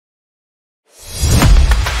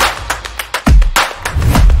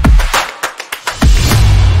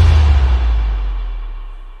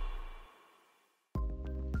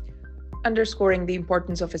Underscoring the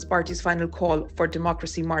importance of his party's final call for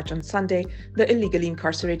Democracy March on Sunday, the illegally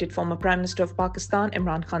incarcerated former Prime Minister of Pakistan,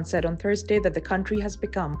 Imran Khan, said on Thursday that the country has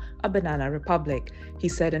become a banana republic. He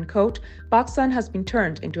said, and quote, "Pakistan has been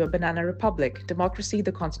turned into a banana republic. Democracy,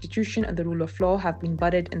 the constitution, and the rule of law have been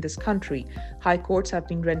butted in this country. High courts have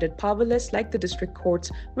been rendered powerless like the district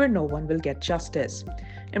courts where no one will get justice."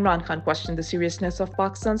 Imran Khan questioned the seriousness of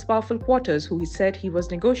Pakistan's powerful quarters, who he said he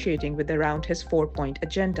was negotiating with around his 4-point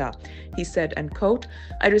agenda. He said, and quote,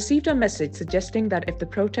 "I received a message suggesting that if the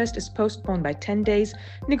protest is postponed by 10 days,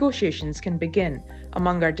 negotiations can begin.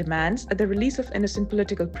 Among our demands, the release of innocent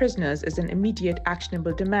political prisoners is an immediate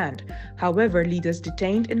actionable demand. However, leaders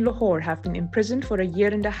detained in Lahore have been imprisoned for a year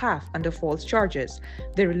and a half under false charges.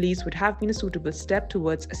 Their release would have been a suitable step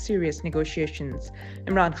towards serious negotiations."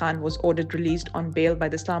 Imran Khan was ordered released on bail by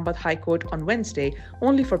the Islamabad High Court on Wednesday,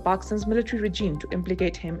 only for Pakistan's military regime to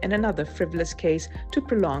implicate him in another frivolous case to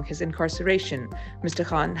prolong his incarceration. Mr.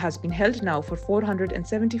 Khan has been held now for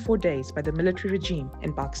 474 days by the military regime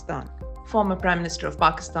in Pakistan. Former Prime Minister of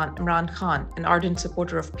Pakistan, Imran Khan, an ardent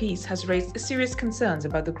supporter of peace, has raised serious concerns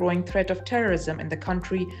about the growing threat of terrorism in the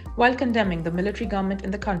country while condemning the military government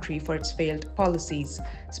in the country for its failed policies.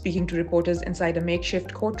 Speaking to reporters inside a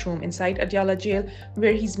makeshift courtroom inside Adiala jail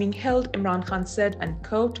where he's being held, Imran Khan said, and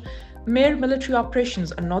quote, "Mere military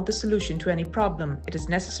operations are not the solution to any problem. It is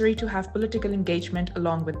necessary to have political engagement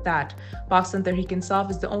along with that. Pakistan Tehreek-e-Insaf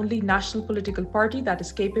is the only national political party that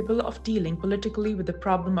is capable of dealing politically with the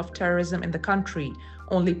problem of terrorism in the country.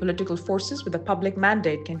 Only political forces with a public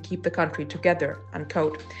mandate can keep the country together,"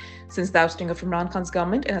 unquote. Since the ousting of Imran Khan's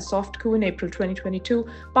government in a soft coup in April 2022,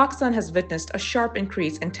 Pakistan has witnessed a sharp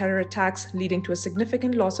increase in terror attacks, leading to a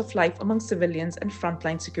significant loss of life among civilians and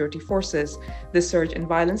frontline security forces. This surge in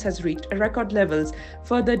violence has reached record levels,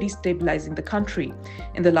 further destabilizing the country.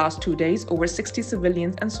 In the last 2 days, over 60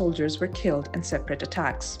 civilians and soldiers were killed in separate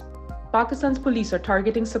attacks. Pakistan's police are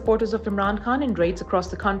targeting supporters of Imran Khan in raids across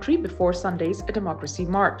the country before Sunday's Democracy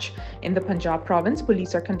March. In the Punjab province,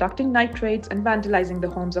 police are conducting night raids and vandalizing the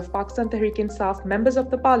homes of Pakistan Tehreek-e-Insaf members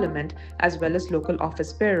of the parliament as well as local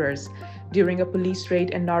office bearers. During a police raid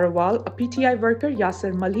in Narawal, a PTI worker,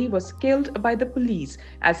 Yasir Malhi, was killed by the police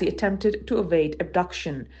as he attempted to evade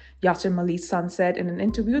abduction. Yasir Malhi's son said in an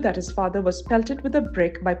interview that his father was pelted with a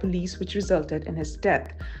brick by police, which resulted in his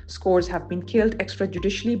death. Scores have been killed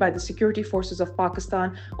extrajudicially by the security forces of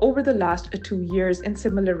Pakistan over the last 2 years in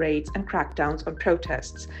similar raids and crackdowns on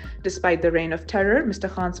protests. Despite the reign of terror, Mr.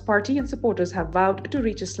 Khan's party and supporters have vowed to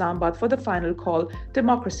reach Islamabad for the final call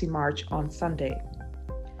Democracy March on Sunday.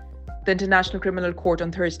 The International Criminal Court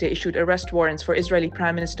on Thursday issued arrest warrants for Israeli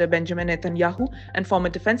Prime Minister Benjamin Netanyahu and former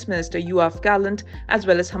Defense Minister Yoav Gallant, as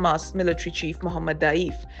well as Hamas military chief Mohammed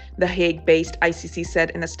Daif. The Hague-based ICC said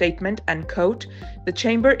in a statement, and quote, "The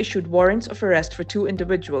chamber issued warrants of arrest for 2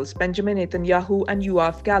 individuals, Benjamin Netanyahu and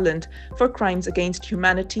Yoav Gallant, for crimes against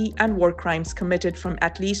humanity and war crimes committed from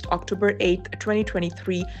at least October 8,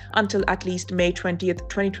 2023 until at least May 20,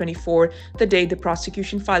 2024, the day the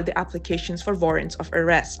prosecution filed the applications for warrants of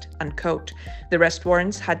arrest." Unquote. The arrest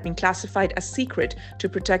warrants had been classified as secret to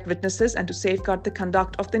protect witnesses and to safeguard the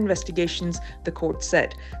conduct of the investigations, the court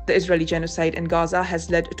said. The Israeli genocide in Gaza has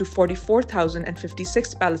led to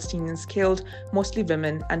 44,056 Palestinians killed, mostly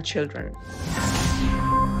women and children.